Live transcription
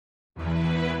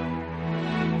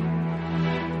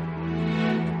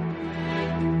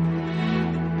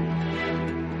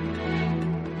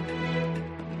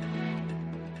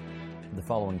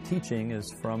following teaching is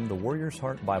from the Warrior's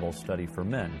Heart Bible Study for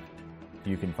Men.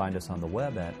 You can find us on the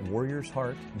web at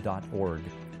warriorsheart.org.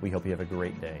 We hope you have a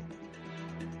great day.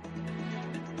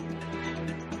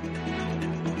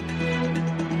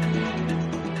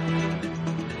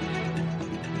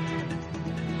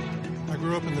 I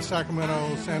grew up in the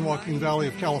Sacramento, San Joaquin Valley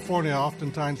of California,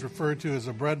 oftentimes referred to as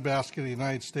a breadbasket of the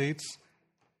United States.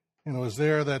 And it was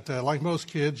there that, like most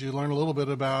kids, you learn a little bit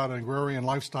about agrarian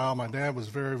lifestyle. My dad was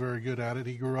very, very good at it.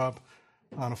 He grew up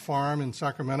on a farm in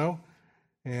Sacramento.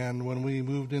 And when we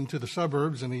moved into the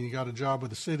suburbs and he got a job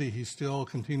with the city, he still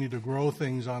continued to grow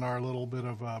things on our little bit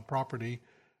of property,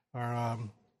 our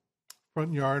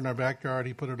front yard and our backyard.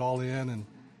 He put it all in. And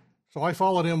so I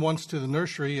followed him once to the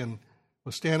nursery and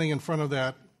was standing in front of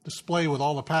that display with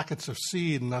all the packets of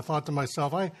seed. And I thought to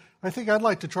myself, I think I'd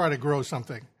like to try to grow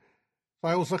something. So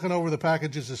I was looking over the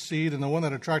packages of seed, and the one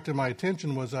that attracted my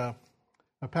attention was a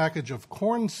package of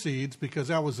corn seeds, because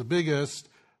that was the biggest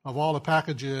of all the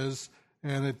packages,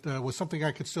 and it was something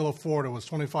I could still afford. It was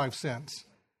 25 cents.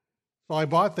 So I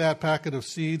bought that packet of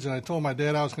seeds, and I told my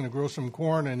dad I was going to grow some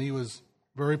corn, and he was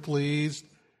very pleased.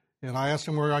 And I asked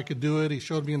him where I could do it. He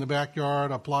showed me in the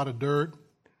backyard a plot of dirt.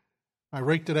 I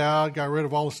raked it out, got rid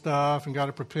of all the stuff, and got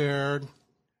it prepared.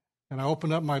 And I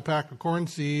opened up my pack of corn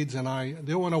seeds, and I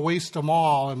didn't want to waste them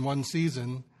all in one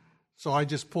season. So I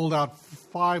just pulled out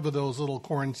 5 of those little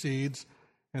corn seeds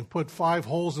and put 5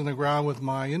 holes in the ground with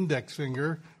my index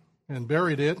finger and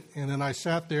buried it. And then I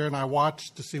sat there and I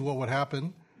watched to see what would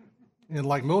happen. And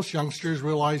like most youngsters,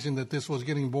 realizing that this was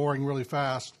getting boring really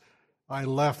fast, I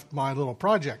left my little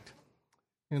project.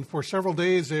 And for several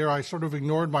days there, I sort of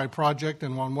ignored my project.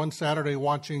 And on one Saturday,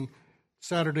 watching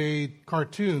Saturday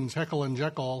cartoons, Heckle and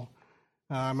Jekyll,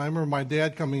 I remember my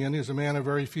dad coming in. He was a man of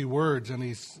very few words, and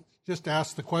he just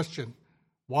asked the question,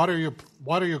 water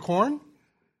your corn?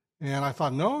 And I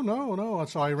thought, no. And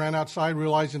so I ran outside,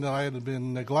 realizing that I had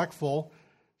been neglectful.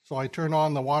 So I turned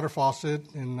on the water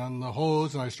faucet and on the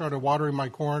hose, and I started watering my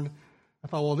corn. I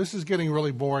thought, well, this is getting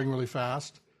really boring really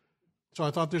fast. So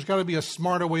I thought there's got to be a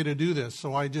smarter way to do this.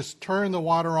 So I just turned the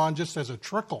water on just as a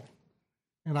trickle,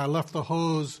 and I left the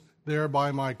hose there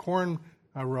by my corn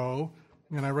row.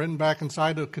 And I ran back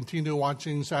inside to continue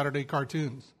watching Saturday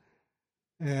cartoons.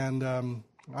 And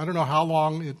I don't know how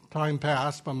long time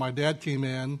passed, but my dad came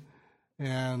in,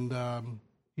 and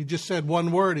he just said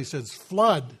one word. He says,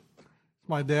 flood.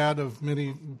 My dad of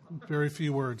very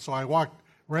few words. So I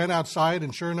ran outside,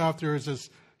 and sure enough, there was this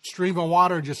stream of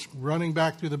water just running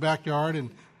back through the backyard, and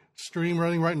stream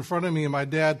running right in front of me. And my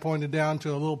dad pointed down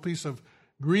to a little piece of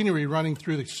greenery running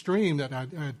through the stream that I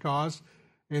had caused.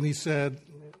 And he said,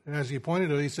 as he pointed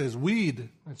to it, he says, weed.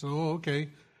 I said, oh, okay.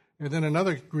 And then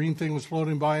another green thing was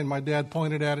floating by, and my dad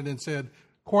pointed at it and said,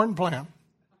 corn plant.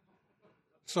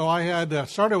 So I had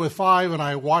started with 5, and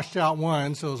I washed out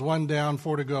 1, so it was 1 down,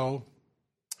 4 to go.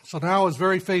 So now I was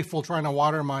very faithful trying to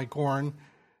water my corn,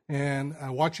 and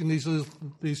watching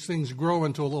these things grow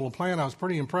into a little plant. I was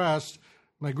pretty impressed.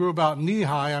 When I grew about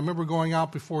knee-high, I remember going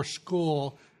out before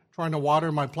school trying to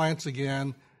water my plants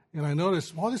again, and I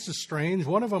noticed, well, this is strange.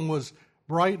 One of them was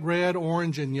bright red,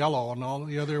 orange, and yellow, and all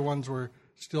the other ones were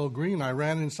still green. I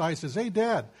ran inside, says, hey,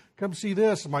 Dad, come see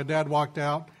this. And my dad walked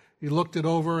out. He looked it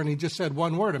over, and he just said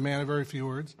one word, a man of very few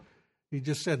words. He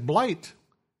just said, blight.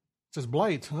 He says,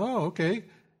 blight. Oh, okay.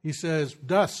 He says,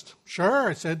 dust. Sure.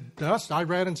 I said, dust. I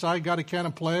ran inside, got a can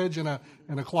of Pledge and a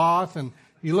cloth, and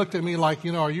he looked at me like,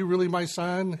 are you really my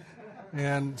son?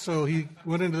 And so he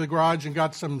went into the garage and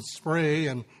got some spray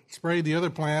and sprayed the other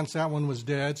plants. That one was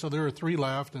dead, so there were 3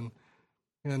 left.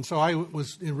 And so I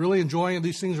was really enjoying it.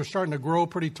 These things were starting to grow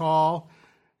pretty tall.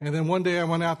 And then one day I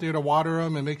went out there to water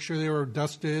them and make sure they were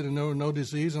dusted and there were no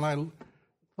disease. And I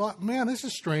thought, man, this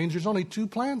is strange. There's only 2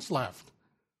 plants left.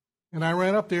 And I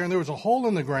ran up there, and there was a hole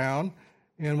in the ground,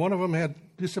 and one of them had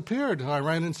disappeared. And I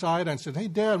ran inside and said, hey,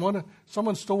 Dad,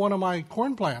 someone stole one of my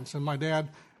corn plants. And my dad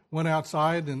went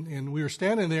outside, and we were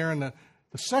standing there, and the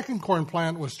second corn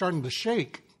plant was starting to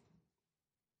shake,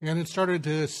 and it started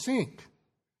to sink,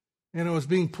 and it was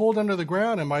being pulled under the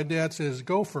ground, and my dad says,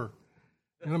 gopher.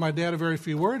 And my dad had very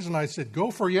few words, and I said,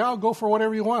 gopher? Yeah, I'll go for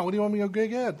whatever you want. What do you want me to go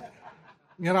get?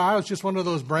 I was just one of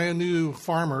those brand new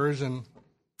farmers, and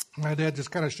my dad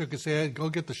just kind of shook his head, go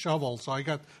get the shovel. So I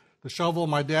got the shovel.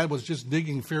 My dad was just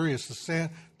digging furious. The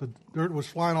dirt was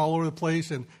flying all over the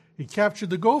place, and he captured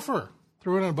the gopher,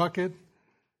 threw it in a bucket,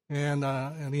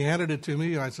 and he handed it to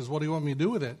me. And I says, what do you want me to do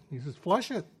with it? He says,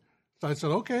 flush it. So I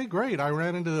said, okay, great. I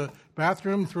ran into the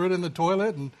bathroom, threw it in the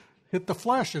toilet, and hit the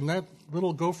flush. And that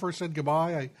little gopher said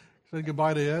goodbye. I said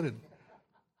goodbye to it. And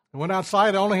I went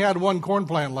outside. I only had 1 corn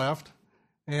plant left.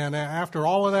 And after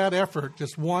all of that effort,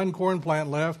 just one corn plant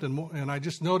left, and I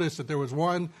just noticed that there was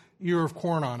one ear of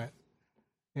corn on it.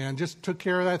 And just took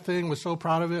care of that thing, was so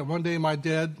proud of it. One day my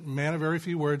dad, man of very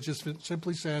few words, just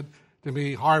simply said to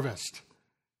me, "Harvest."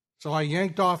 So I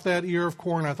yanked off that ear of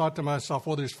corn. I thought to myself,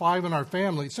 well, there's 6 in our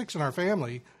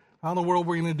family. How in the world are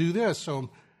we going to do this? So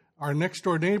our next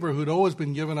door neighbor, who'd always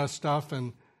been giving us stuff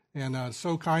and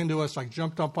so kind to us, I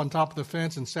jumped up on top of the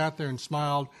fence and sat there and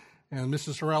smiled. And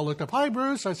Mrs. Harrell looked up. "Hi,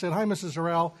 Bruce." I said, "Hi, Mrs.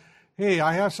 Harrell. Hey,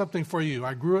 I have something for you.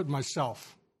 I grew it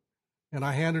myself." And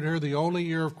I handed her the only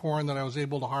ear of corn that I was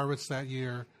able to harvest that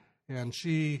year. And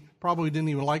she probably didn't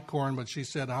even like corn, but she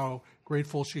said how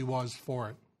grateful she was for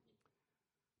it.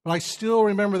 But I still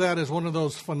remember that as one of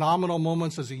those phenomenal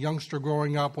moments as a youngster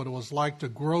growing up, what it was like to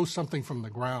grow something from the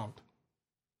ground.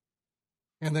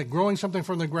 And that growing something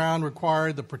from the ground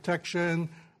required the protection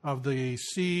of the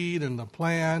seed and the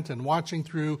plant and watching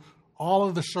through all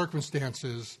of the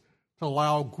circumstances to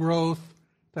allow growth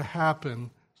to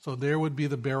happen so there would be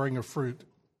the bearing of fruit.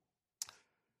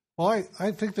 Well,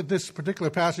 I think that this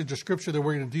particular passage of Scripture that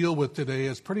we're going to deal with today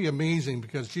is pretty amazing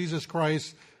because Jesus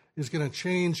Christ is going to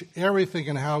change everything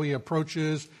in how he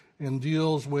approaches and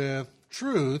deals with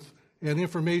truth and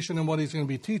information and what he's going to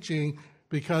be teaching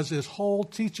because his whole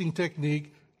teaching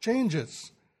technique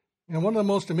changes. And one of the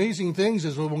most amazing things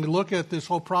is when we look at this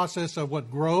whole process of what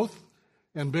growth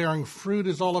and bearing fruit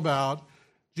is all about,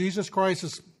 Jesus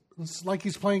Christ it's like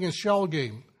he's playing a shell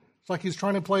game. It's like he's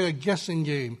trying to play a guessing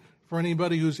game for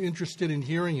anybody who's interested in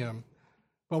hearing him.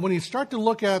 But when you start to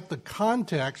look at the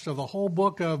context of the whole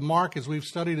book of Mark as we've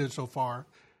studied it so far,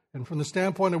 and from the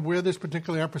standpoint of where this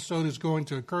particular episode is going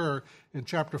to occur in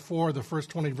chapter 4, the first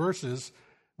 20 verses,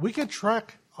 we can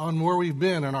track on where we've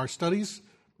been in our studies.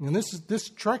 And this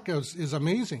trek is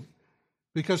amazing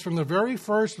because from the very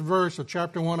first verse of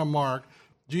chapter 1 of Mark,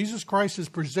 Jesus Christ is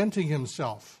presenting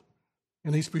himself.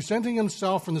 And he's presenting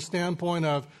himself from the standpoint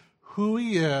of who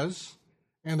he is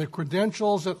and the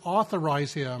credentials that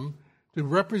authorize him to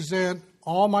represent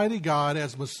Almighty God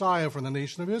as Messiah for the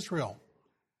nation of Israel.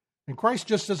 And Christ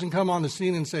just doesn't come on the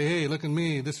scene and say, "Hey, look at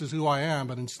me, this is who I am."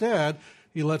 But instead,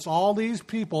 he lets all these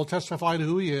people testify to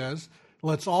who he is,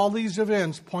 lets all these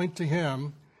events point to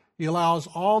him. He allows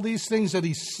all these things that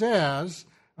he says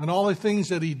and all the things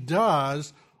that he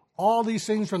does, all these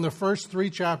things from the first 3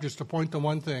 chapters to point to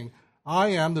one thing. I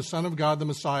am the Son of God, the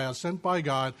Messiah, sent by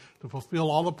God to fulfill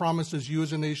all the promises you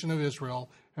as a nation of Israel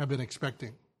have been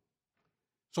expecting.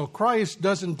 So Christ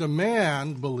doesn't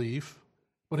demand belief,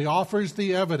 but he offers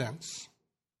the evidence.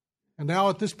 And now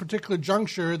at this particular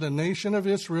juncture, the nation of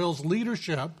Israel's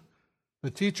leadership, the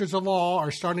teachers of law,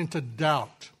 are starting to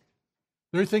doubt.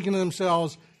 They're thinking to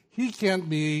themselves, he can't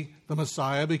be the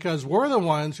Messiah because we're the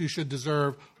ones who should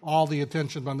deserve all the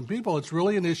attention from the people. It's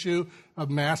really an issue of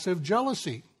massive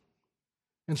jealousy.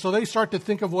 And so they start to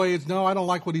think of ways, no, I don't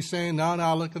like what he's saying.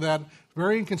 No, look at that.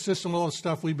 Very inconsistent with all the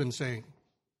stuff we've been saying.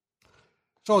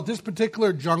 So at this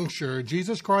particular juncture,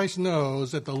 Jesus Christ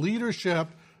knows that the leadership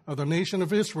of the nation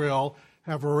of Israel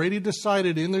have already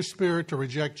decided in their spirit to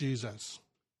reject Jesus.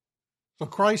 So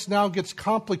Christ now gets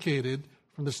complicated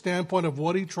from the standpoint of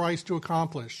what he tries to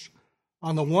accomplish.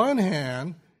 On the one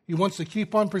hand, he wants to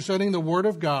keep on presenting the Word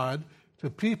of God to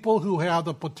people who have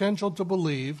the potential to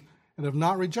believe and have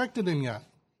not rejected him yet.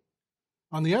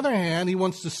 On the other hand, he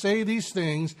wants to say these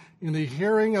things in the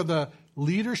hearing of the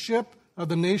leadership of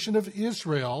the nation of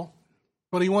Israel,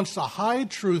 but he wants to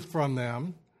hide truth from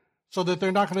them so that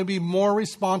they're not going to be more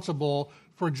responsible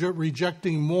for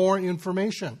rejecting more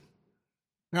information.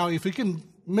 Now, if you can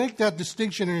make that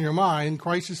distinction in your mind,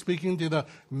 Christ is speaking to the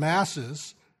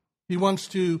masses. He wants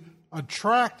to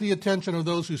attract the attention of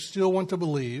those who still want to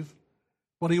believe,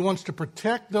 but he wants to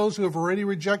protect those who have already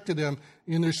rejected him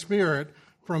in their spirit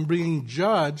from being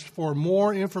judged for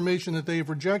more information that they've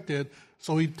rejected,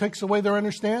 so he takes away their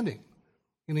understanding.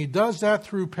 And he does that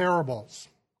through parables.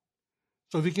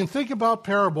 So if you can think about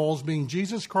parables being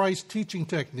Jesus Christ's teaching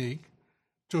technique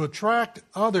to attract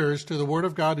others to the Word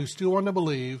of God who still want to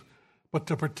believe, but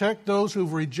to protect those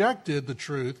who've rejected the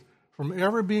truth from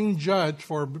ever being judged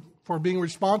for being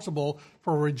responsible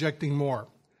for rejecting more.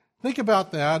 Think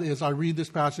about that as I read this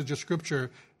passage of Scripture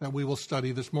that we will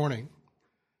study this morning.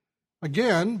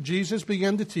 Again, Jesus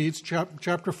began to teach,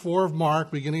 chapter 4 of Mark,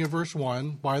 beginning of verse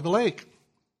 1, by the lake.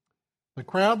 The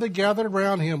crowd that gathered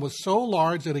around him was so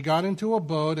large that he got into a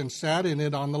boat and sat in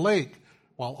it on the lake,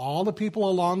 while all the people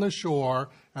along the shore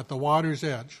at the water's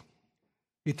edge.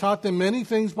 He taught them many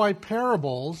things by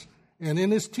parables, and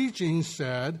in his teachings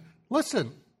said,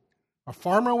 "Listen, a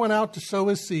farmer went out to sow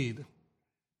his seed.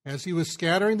 As he was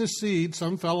scattering the seed,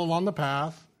 some fell along the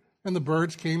path, and the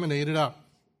birds came and ate it up.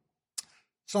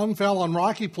 Some fell on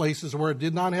rocky places where it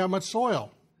did not have much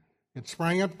soil. It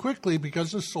sprang up quickly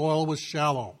because the soil was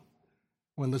shallow.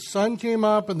 When the sun came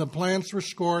up and the plants were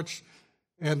scorched,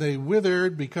 and they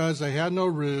withered because they had no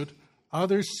root,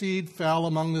 other seed fell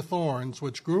among the thorns,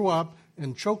 which grew up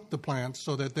and choked the plants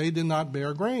so that they did not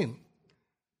bear grain.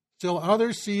 Still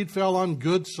other seed fell on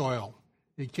good soil.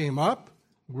 It came up,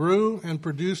 grew, and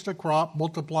produced a crop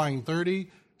multiplying 30,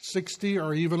 60,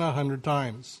 or even 100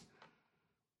 times.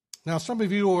 Now, some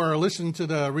of you who are listening to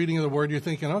the reading of the word, you're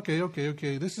thinking,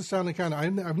 okay, this is sounding kind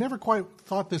of, I've never quite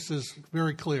thought this is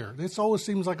very clear. This always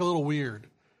seems like a little weird.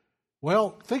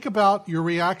 Well, think about your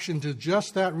reaction to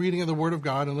just that reading of the Word of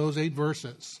God in those 8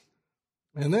 verses.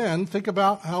 And then think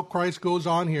about how Christ goes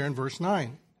on here in verse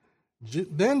 9.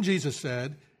 Then Jesus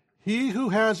said, "He who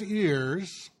has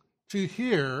ears to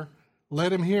hear,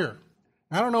 let him hear."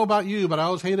 I don't know about you, but I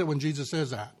always hate it when Jesus says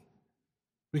that,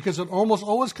 because it almost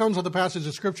always comes with a passage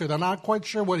of Scripture that I'm not quite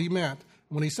sure what he meant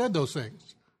when he said those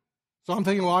things. So I'm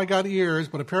thinking, well, I got ears,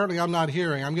 but apparently I'm not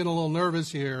hearing. I'm getting a little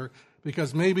nervous here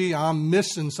because maybe I'm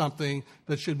missing something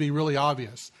that should be really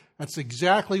obvious. That's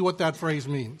exactly what that phrase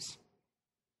means.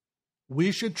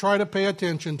 We should try to pay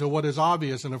attention to what is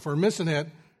obvious, and if we're missing it,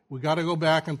 we got to go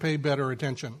back and pay better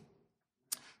attention.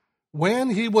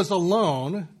 When he was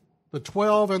alone, the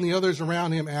 12 and the others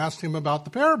around him asked him about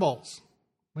the parables.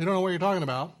 We don't know what you're talking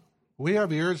about. We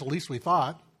have ears, at least we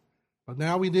thought, but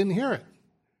now we didn't hear it.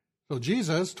 So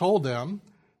Jesus told them,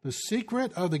 "The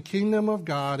secret of the kingdom of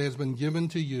God has been given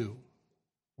to you."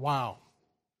 Wow.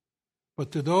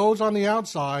 "But to those on the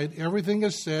outside, everything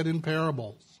is said in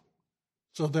parables,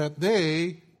 so that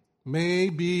they may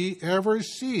be ever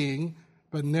seeing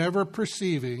but never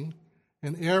perceiving,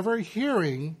 and ever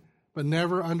hearing but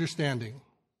never understanding."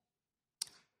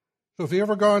 So if you've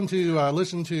ever gone to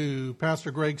listen to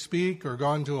Pastor Greg speak, or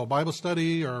gone to a Bible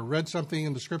study, or read something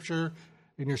in the Scripture,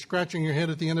 and you're scratching your head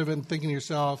at the end of it and thinking to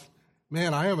yourself,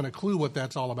 man, I haven't a clue what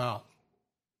that's all about.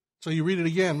 So you read it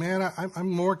again, man, I'm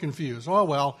more confused. Oh,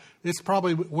 well, it's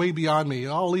probably way beyond me.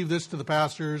 I'll leave this to the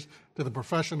pastors, to the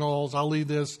professionals. I'll leave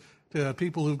this to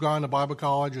people who've gone to Bible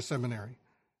college or seminary.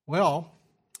 Well,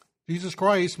 Jesus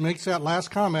Christ makes that last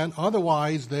comment,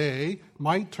 otherwise they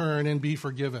might turn and be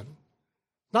forgiven.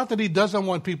 Not that he doesn't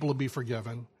want people to be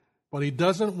forgiven, but he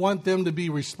doesn't want them to be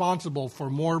responsible for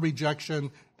more rejection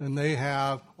than they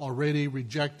have already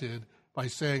rejected by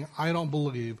saying, I don't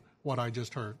believe what I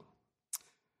just heard.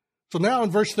 So now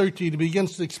in verse 13, he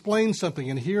begins to explain something,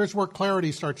 and here's where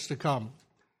clarity starts to come.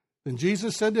 Then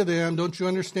Jesus said to them, "Don't you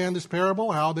understand this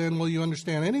parable? How then will you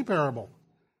understand any parable?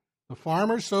 The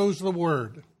farmer sows the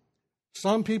word.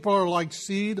 Some people are like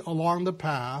seed along the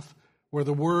path where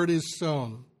the word is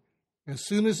sown. As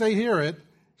soon as they hear it,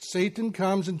 Satan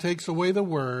comes and takes away the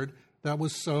word that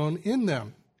was sown in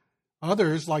them.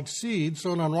 Others, like seed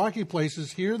sown on rocky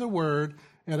places, hear the word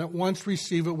and at once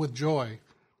receive it with joy.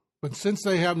 But since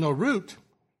they have no root,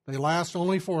 they last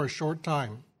only for a short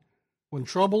time. When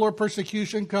trouble or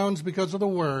persecution comes because of the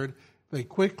word, they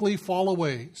quickly fall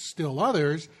away. Still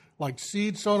others, like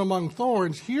seed sown among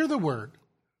thorns, hear the word.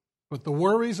 But the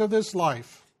worries of this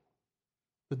life,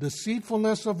 the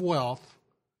deceitfulness of wealth,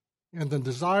 and the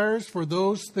desires for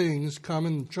those things come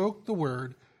and choke the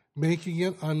word, making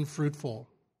it unfruitful.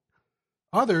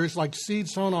 Others, like seed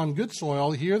sown on good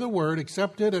soil, hear the word,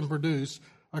 accept it, and produce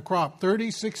a crop 30,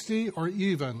 60, or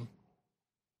even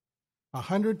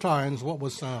 100 times what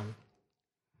was sown."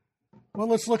 Well,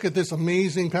 let's look at this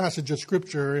amazing passage of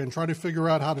Scripture and try to figure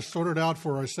out how to sort it out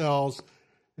for ourselves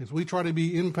as we try to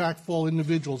be impactful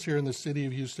individuals here in the city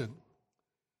of Houston.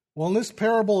 Well, in this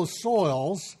parable of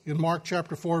soils, in Mark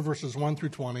chapter 4, verses 1 through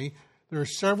 20, there are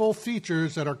several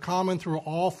features that are common through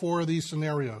all 4 of these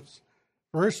scenarios.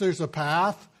 First, there's a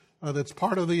path that's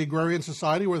part of the agrarian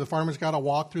society where the farmer's got to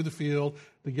walk through the field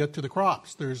to get to the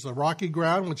crops. There's the rocky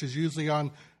ground, which is usually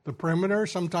on the perimeter,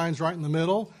 sometimes right in the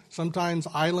middle, sometimes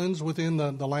islands within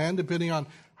the land, depending on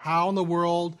how in the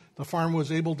world the farmer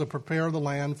was able to prepare the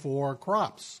land for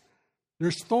crops.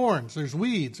 There's thorns, there's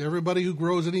weeds. Everybody who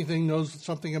grows anything knows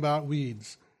something about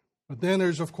weeds. But then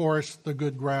there's, of course, the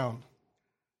good ground.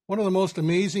 One of the most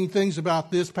amazing things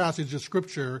about this passage of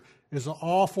Scripture is that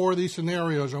all 4 of these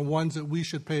scenarios are ones that we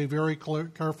should pay very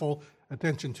careful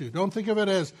attention to. Don't think of it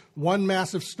as one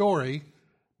massive story,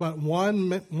 but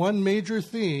one major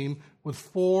theme with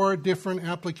 4 different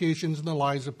applications in the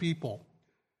lives of people.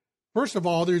 First of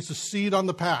all, there's the seed on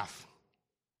the path.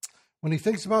 When he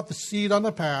thinks about the seed on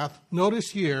the path,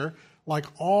 notice here, like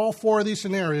all 4 of these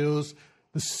scenarios,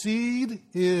 the seed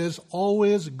is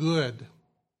always good.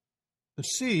 The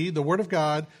seed, the Word of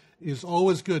God, is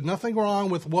always good. Nothing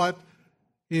wrong with what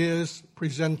is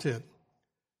presented.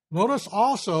 Notice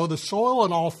also the soil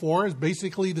in all four is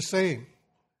basically the same.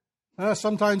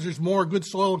 Sometimes there's more good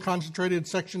soil concentrated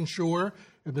sections, sure.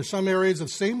 And there's some areas of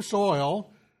same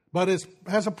soil, but it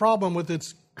has a problem with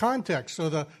its context. So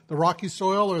the rocky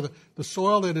soil or the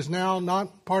soil that is now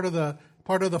not part of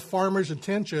the farmer's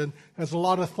intention has a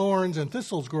lot of thorns and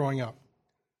thistles growing up.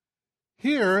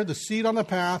 Here, the seed on the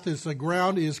path is the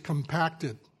ground is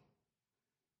compacted.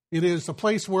 It is a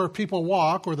place where people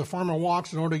walk, or the farmer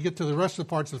walks in order to get to the rest of the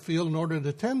parts of the field in order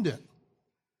to tend it.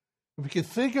 If we can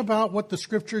think about what the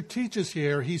Scripture teaches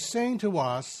here, he's saying to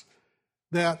us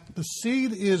that the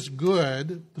seed is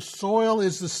good, the soil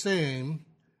is the same,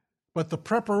 but the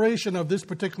preparation of this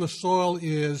particular soil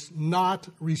is not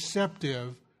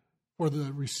receptive for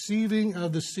the receiving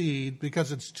of the seed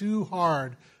because it's too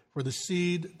hard for the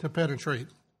seed to penetrate.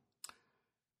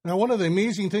 Now, one of the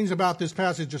amazing things about this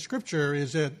passage of Scripture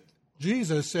is that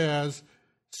Jesus says,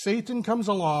 Satan comes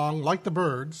along like the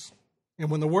birds, and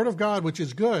when the Word of God, which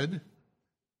is good,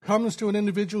 comes to an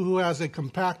individual who has a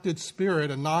compacted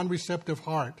spirit, a non-receptive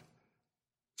heart,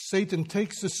 Satan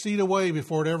takes the seed away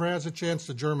before it ever has a chance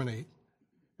to germinate,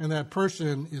 and that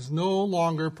person is no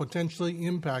longer potentially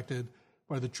impacted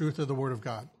by the truth of the Word of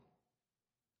God.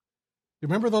 You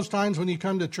remember those times when you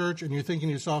come to church and you're thinking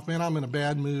to yourself, man, I'm in a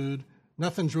bad mood,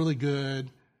 nothing's really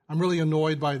good, I'm really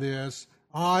annoyed by this,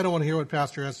 I don't want to hear what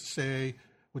pastor has to say,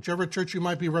 whichever church you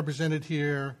might be represented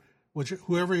here,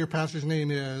 whoever your pastor's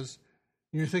name is,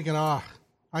 you're thinking, I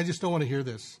just don't want to hear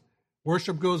this.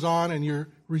 Worship goes on and you're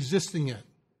resisting it.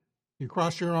 You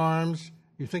cross your arms,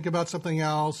 you think about something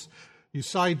else, you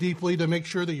sigh deeply to make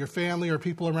sure that your family or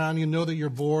people around you know that you're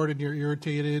bored and you're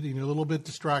irritated and you're a little bit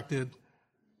distracted.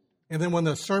 And then when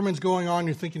the sermon's going on,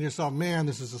 you're thinking to yourself, man,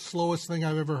 this is the slowest thing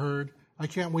I've ever heard. I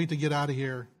can't wait to get out of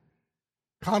here.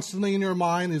 Constantly in your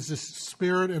mind is this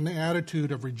spirit and the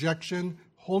attitude of rejection,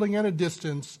 holding at a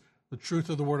distance the truth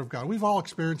of the Word of God. We've all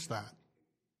experienced that.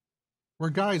 We're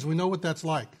guys, we know what that's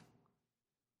like.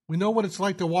 We know what it's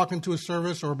like to walk into a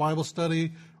service or a Bible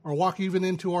study or walk even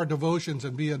into our devotions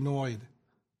and be annoyed.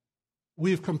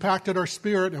 We've compacted our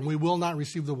spirit and we will not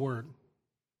receive the Word.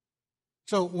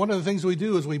 So one of the things we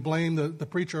do is we blame the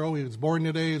preacher. Oh, he was born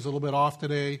today, he's a little bit off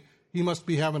today. He must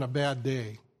be having a bad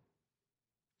day.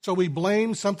 So we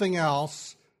blame something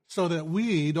else so that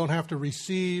we don't have to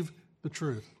receive the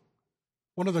truth.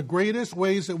 One of the greatest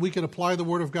ways that we can apply the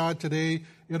Word of God today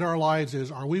in our lives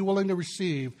is, are we willing to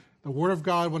receive the Word of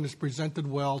God when it's presented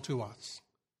well to us?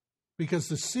 Because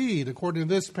the seed, according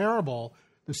to this parable,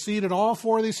 the seed in all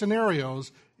four of these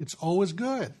scenarios, it's always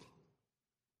good.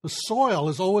 The soil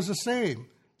is always the same.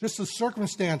 Just the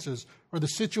circumstances or the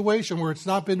situation where it's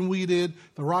not been weeded,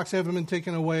 the rocks haven't been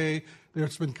taken away,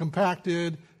 it's been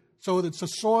compacted. So it's a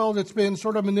soil that's been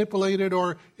sort of manipulated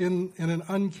or in an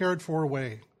uncared for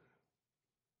way.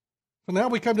 So now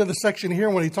we come to the section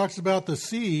here when he talks about the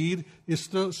seed is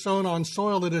sown on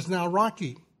soil that is now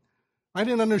rocky. I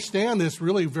didn't understand this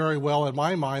really very well in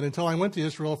my mind until I went to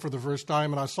Israel for the first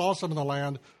time and I saw some of the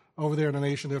land over there in the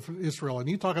nation of Israel. And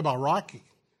you talk about rocky.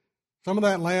 Some of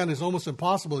that land is almost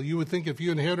impossible. You would think if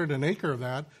you inherited an acre of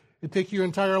that, it'd take you your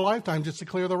entire lifetime just to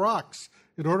clear the rocks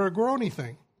in order to grow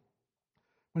anything.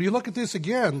 When you look at this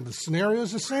again, the scenario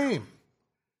is the same.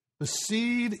 The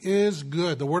seed is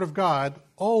good. The Word of God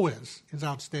always is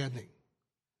outstanding.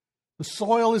 The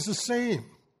soil is the same.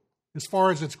 As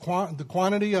far as the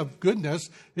quantity of goodness,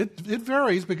 it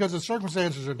varies because the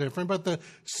circumstances are different, but the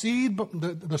seed,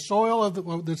 the soil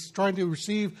that's trying to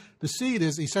receive the seed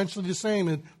is essentially the same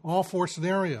in all four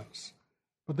scenarios.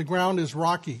 But the ground is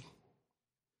rocky.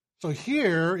 So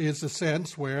here is a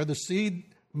sense where the seed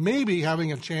may be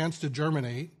having a chance to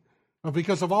germinate, but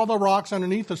because of all the rocks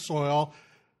underneath the soil,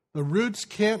 the roots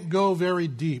can't go very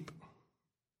deep.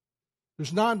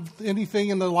 There's not anything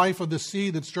in the life of the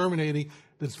seed that's germinating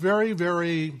that's very,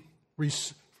 very,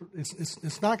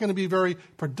 it's not going to be very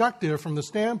productive from the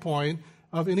standpoint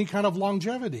of any kind of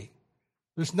longevity.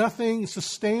 There's nothing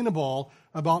sustainable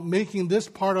about making this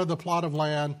part of the plot of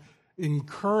land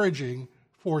encouraging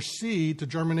for seed to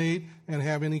germinate and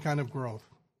have any kind of growth.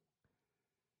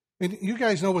 And you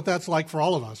guys know what that's like for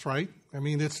all of us, right? I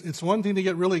mean, it's one thing to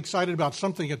get really excited about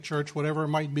something at church, whatever it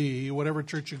might be, whatever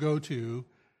church you go to.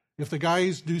 If the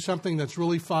guys do something that's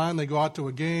really fun, they go out to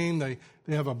a game, they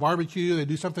have a barbecue, they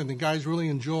do something the guys really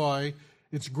enjoy,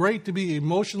 it's great to be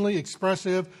emotionally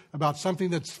expressive about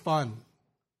something that's fun.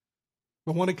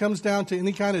 But when it comes down to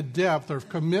any kind of depth or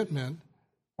commitment,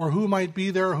 or who might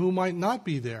be there or who might not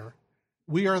be there,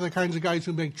 we are the kinds of guys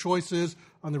who make choices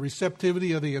on the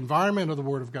receptivity of the environment of the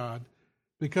Word of God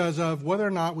because of whether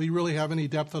or not we really have any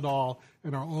depth at all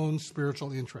in our own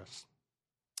spiritual interests.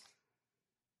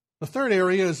 The third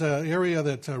area is an area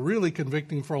that's really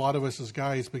convicting for a lot of us as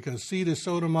guys, because seed is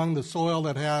sowed among the soil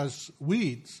that has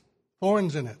weeds,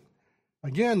 thorns in it.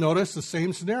 Again, notice the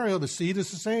same scenario. The seed is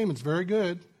the same. It's very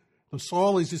good. The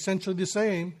soil is essentially the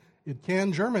same. It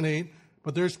can germinate,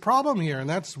 but there's a problem here, and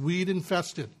that's weed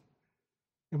infested.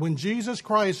 And when Jesus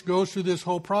Christ goes through this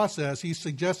whole process, he's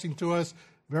suggesting to us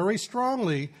very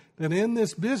strongly that in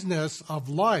this business of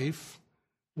life,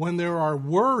 when there are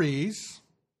worries,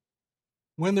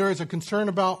 when there is a concern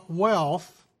about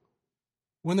wealth,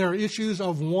 when there are issues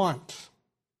of want,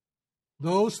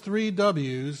 those 3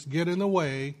 W's get in the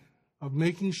way of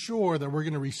making sure that we're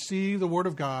going to receive the Word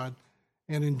of God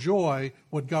and enjoy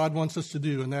what God wants us to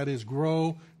do, and that is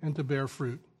grow and to bear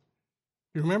fruit.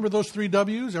 You remember those 3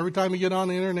 W's? Every time you get on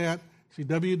the internet, see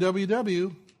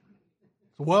www,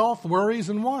 wealth, worries,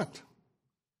 and want.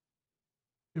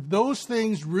 If those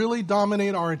things really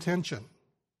dominate our attention,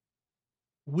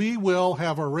 we will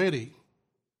have already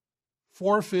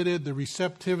forfeited the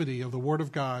receptivity of the Word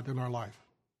of God in our life.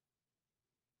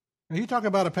 Now, you talk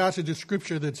about a passage of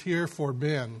Scripture that's here for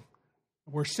men,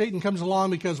 where Satan comes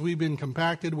along because we've been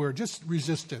compacted, we're just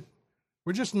resistant.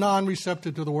 We're just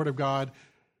non-receptive to the Word of God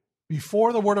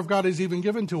before the Word of God is even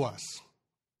given to us.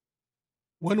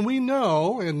 When we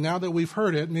know, and now that we've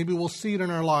heard it, maybe we'll see it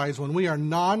in our lives, when we are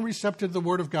non-receptive to the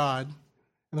Word of God,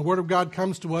 and the Word of God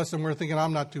comes to us and we're thinking,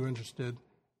 I'm not too interested,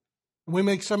 and we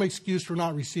make some excuse for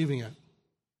not receiving it.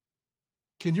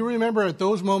 Can you remember at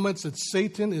those moments that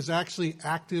Satan is actually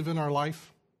active in our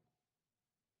life?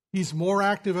 He's more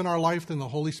active in our life than the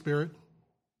Holy Spirit.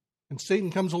 And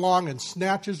Satan comes along and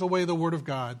snatches away the Word of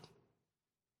God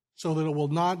so that it will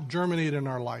not germinate in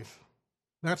our life.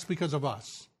 That's because of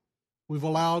us. We've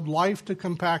allowed life to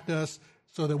compact us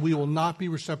so that we will not be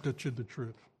receptive to the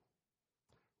truth.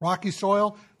 Rocky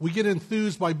soil, we get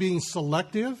enthused by being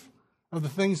selective of the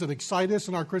things that excite us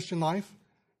in our Christian life,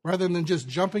 rather than just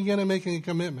jumping in and making a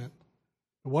commitment.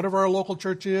 Whatever our local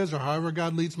church is, or however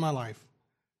God leads my life,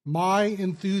 my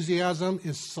enthusiasm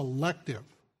is selective.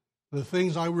 The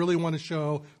things I really want to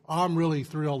show, I'm really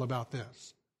thrilled about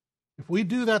this. If we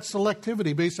do that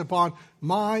selectivity based upon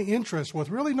my interest with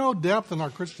really no depth in our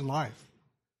Christian life,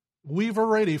 we've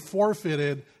already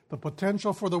forfeited the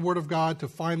potential for the Word of God to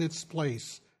find its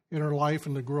place in our life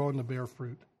and to grow and to bear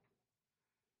fruit.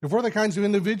 If we're the kinds of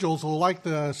individuals who like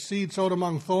the seed sowed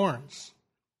among thorns,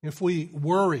 if we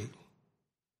worry,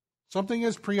 something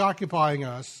is preoccupying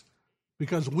us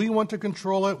because we want to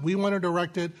control it, we want to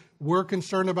direct it, we're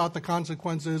concerned about the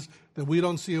consequences, that we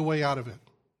don't see a way out of it.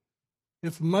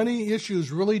 If money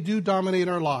issues really do dominate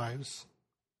our lives,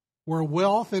 where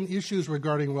wealth and issues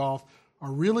regarding wealth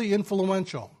are really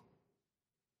influential,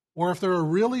 or if there are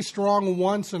really strong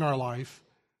wants in our life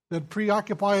that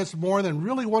preoccupy us more than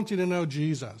really wanting to know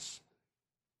Jesus,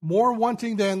 more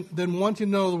wanting than wanting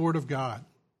to know the Word of God,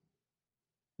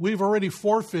 we've already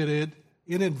forfeited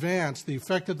in advance the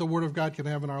effect that the Word of God can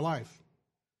have in our life.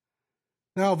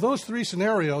 Now, of those 3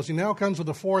 scenarios, he now comes with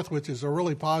a 4th, which is a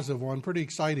really positive one, pretty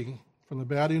exciting, from the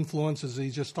bad influences he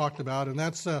just talked about, and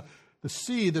that's the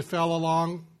seed that fell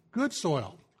along good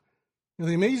soil. And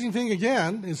the amazing thing,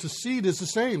 again, is the seed is the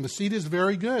same. The seed is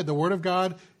very good. The Word of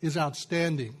God is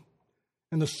outstanding.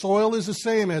 And the soil is the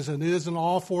same as it is in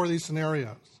all 4 of these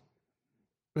scenarios.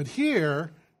 But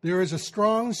here, there is a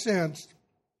strong sense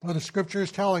that the Scripture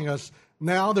is telling us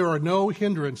now there are no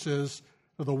hindrances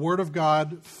to the Word of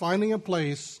God finding a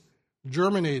place,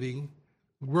 germinating,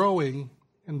 growing,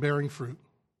 and bearing fruit.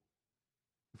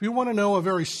 If you want to know a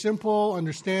very simple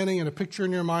understanding and a picture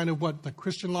in your mind of what the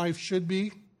Christian life should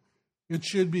be, it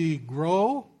should be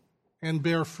grow and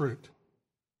bear fruit.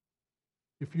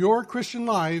 If your Christian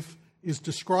life is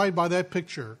described by that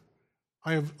picture,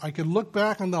 I could look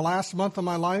back on the last month of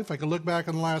my life, I could look back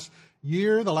on the last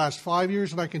year, the last 5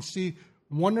 years, and I can see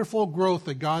wonderful growth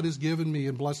that God has given me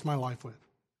and blessed my life with.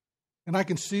 And I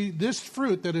can see this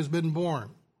fruit that has been born,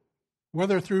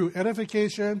 whether through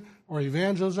edification or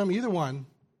evangelism, either one.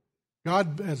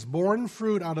 God has borne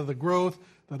fruit out of the growth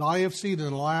that I have seen in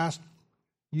the last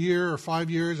year or 5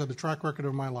 years of the track record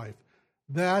of my life.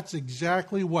 That's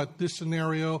exactly what this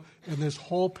scenario and this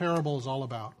whole parable is all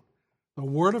about. The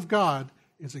Word of God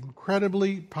is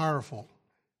incredibly powerful.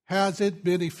 Has it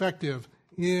been effective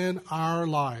in our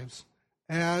lives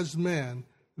as men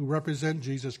who represent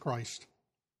Jesus Christ?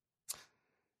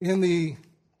 In the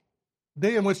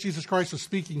day in which Jesus Christ was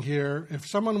speaking here, if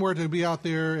someone were to be out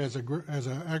there as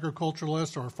an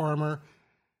agriculturalist or a farmer,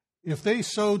 if they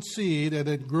sowed seed and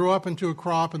it grew up into a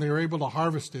crop and they were able to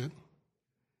harvest it,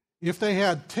 if they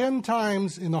had 10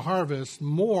 times in the harvest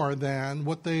more than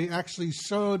what they actually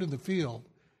sowed in the field,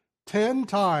 10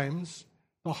 times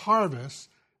the harvest,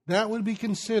 that would be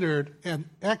considered an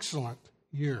excellent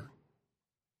year.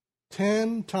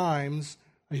 10 times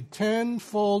a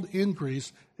tenfold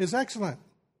increase is excellent.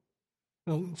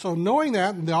 So knowing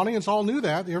that, and the audience all knew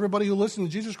that, everybody who listened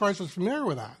to Jesus Christ was familiar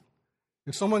with that.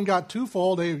 If someone got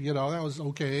twofold, that was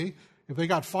okay. If they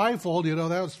got fivefold,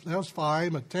 that was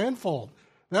fine. But tenfold,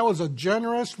 that was a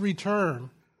generous return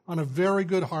on a very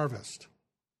good harvest.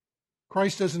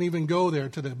 Christ doesn't even go there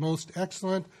to the most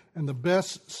excellent and the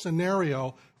best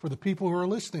scenario for the people who are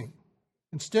listening.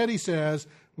 Instead, he says,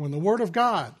 when the Word of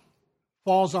God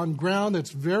falls on ground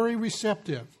that's very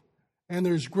receptive and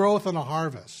there's growth and a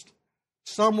harvest,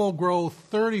 some will grow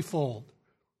 30-fold,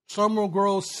 some will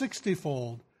grow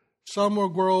 60-fold, some will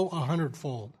grow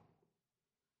 100-fold.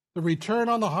 The return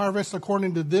on the harvest,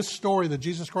 according to this story that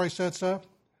Jesus Christ sets up,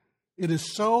 it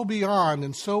is so beyond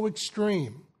and so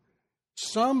extreme.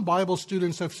 Some Bible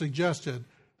students have suggested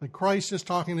that Christ is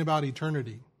talking about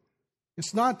eternity.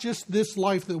 It's not just this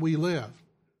life that we live.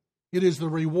 It is the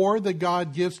reward that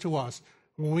God gives to us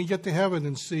when we get to heaven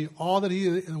and see all that He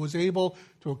was able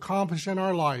to accomplish in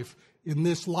our life in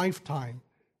this lifetime,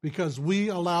 because we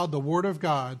allowed the Word of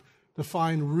God to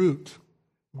find root,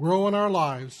 grow in our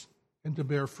lives, and to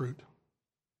bear fruit.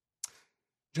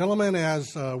 Gentlemen,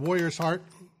 as Warrior's Heart,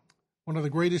 one of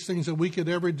the greatest things that we could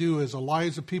ever do as the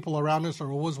lives of people around us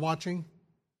are always watching.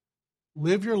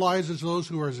 Live your lives as those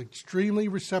who are extremely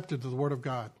receptive to the Word of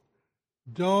God.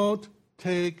 Don't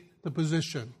take the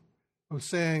position of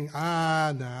saying,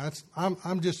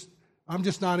 I'm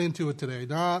just not into it today.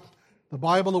 Not the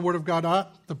Bible, the Word of God,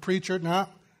 the preacher,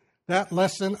 that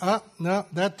lesson,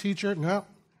 that teacher, that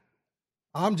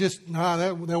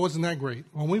wasn't that great.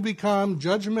 When we become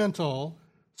judgmental,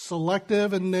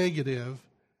 selective, and negative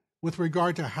with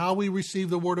regard to how we receive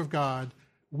the Word of God,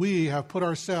 we have put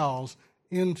ourselves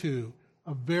into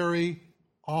a very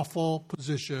awful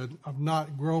position of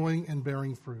not growing and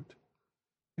bearing fruit.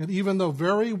 And even the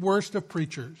very worst of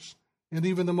preachers, and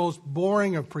even the most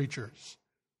boring of preachers,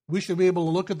 we should be able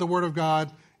to look at the Word of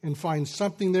God and find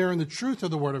something there in the truth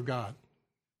of the Word of God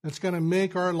that's going to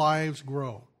make our lives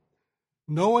grow.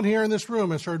 No one here in this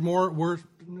room has heard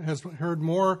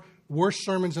more worse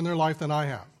sermons in their life than I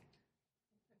have.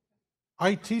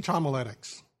 I teach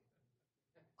homiletics.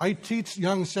 I teach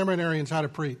young seminarians how to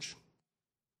preach.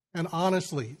 And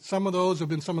honestly, some of those have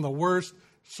been some of the worst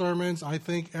sermons I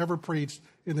think ever preached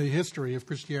in the history of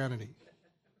Christianity.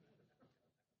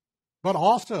 But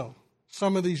also,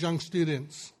 some of these young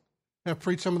students have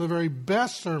preached some of the very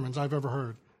best sermons I've ever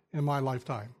heard in my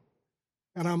lifetime.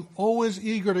 And I'm always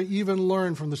eager to even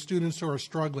learn from the students who are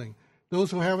struggling,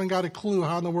 those who haven't got a clue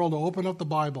how in the world to open up the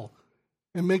Bible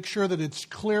and make sure that it's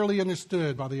clearly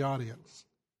understood by the audience.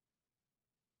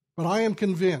 But I am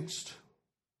convinced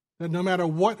that no matter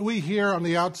what we hear on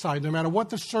the outside, no matter what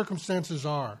the circumstances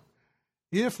are,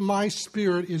 if my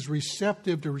spirit is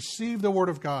receptive to receive the Word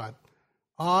of God,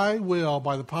 I will,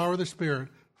 by the power of the Spirit,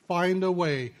 find a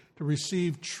way to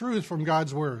receive truth from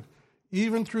God's Word,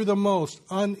 even through the most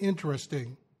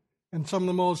uninteresting and some of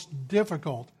the most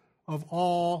difficult of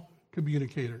all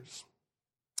communicators.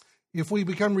 If we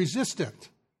become resistant,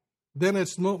 then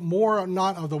it's more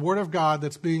not of the Word of God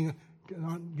that's being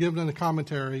given in the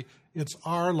commentary, it's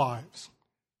our lives.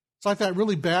 It's like that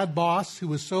really bad boss who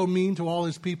was so mean to all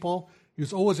his people. He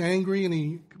was always angry and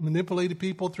he manipulated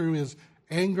people through his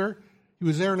anger. He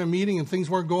was there in a meeting and things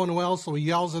weren't going well, so he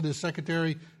yells at his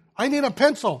secretary, "I need a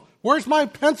pencil. Where's my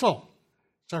pencil?"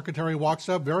 Secretary walks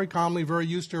up very calmly, very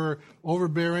used to her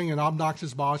overbearing and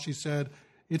obnoxious boss. She said,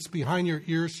 "It's behind your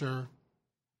ear, sir."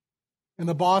 And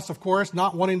the boss, of course,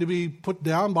 not wanting to be put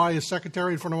down by his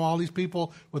secretary in front of all these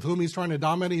people with whom he's trying to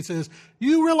dominate, he says,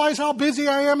 "You realize how busy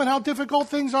I am and how difficult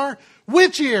things are?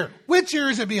 Which ear? Which ear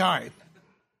is it behind?"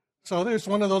 So there's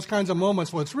one of those kinds of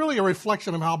moments where it's really a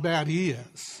reflection of how bad he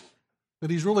is, that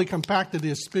he's really compacted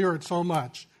his spirit so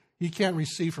much he can't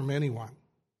receive from anyone.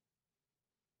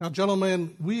 Now,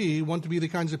 gentlemen, we want to be the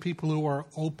kinds of people who are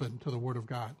open to the Word of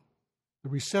God. The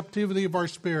receptivity of our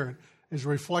spirit is a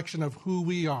reflection of who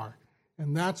we are.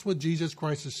 And that's what Jesus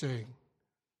Christ is saying.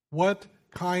 What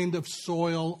kind of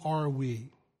soil are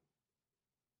we?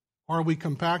 Are we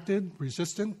compacted,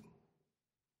 resistant?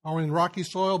 Are we in rocky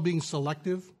soil, being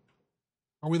selective?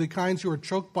 Are we the kinds who are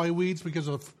choked by weeds because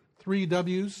of 3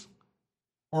 W's?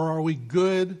 Or are we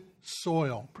good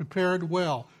soil, prepared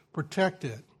well,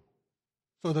 protected,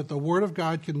 so that the Word of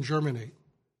God can germinate,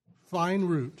 find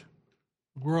root,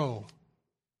 grow,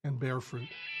 and bear fruit?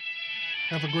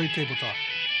 Have a great table talk.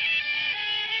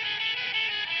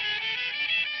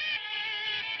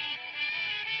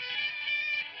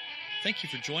 Thank you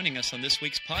for joining us on this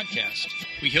week's podcast.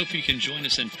 We hope you can join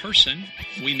us in person.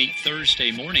 We meet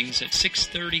Thursday mornings at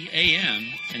 6:30 a.m.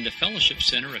 in the Fellowship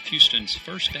Center of Houston's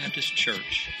First Baptist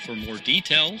Church. For more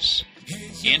details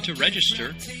and to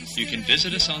register, you can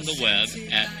visit us on the web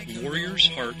at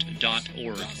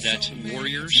warriorsheart.org. That's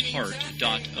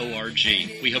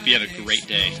warriorsheart.org. We hope you have a great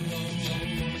day.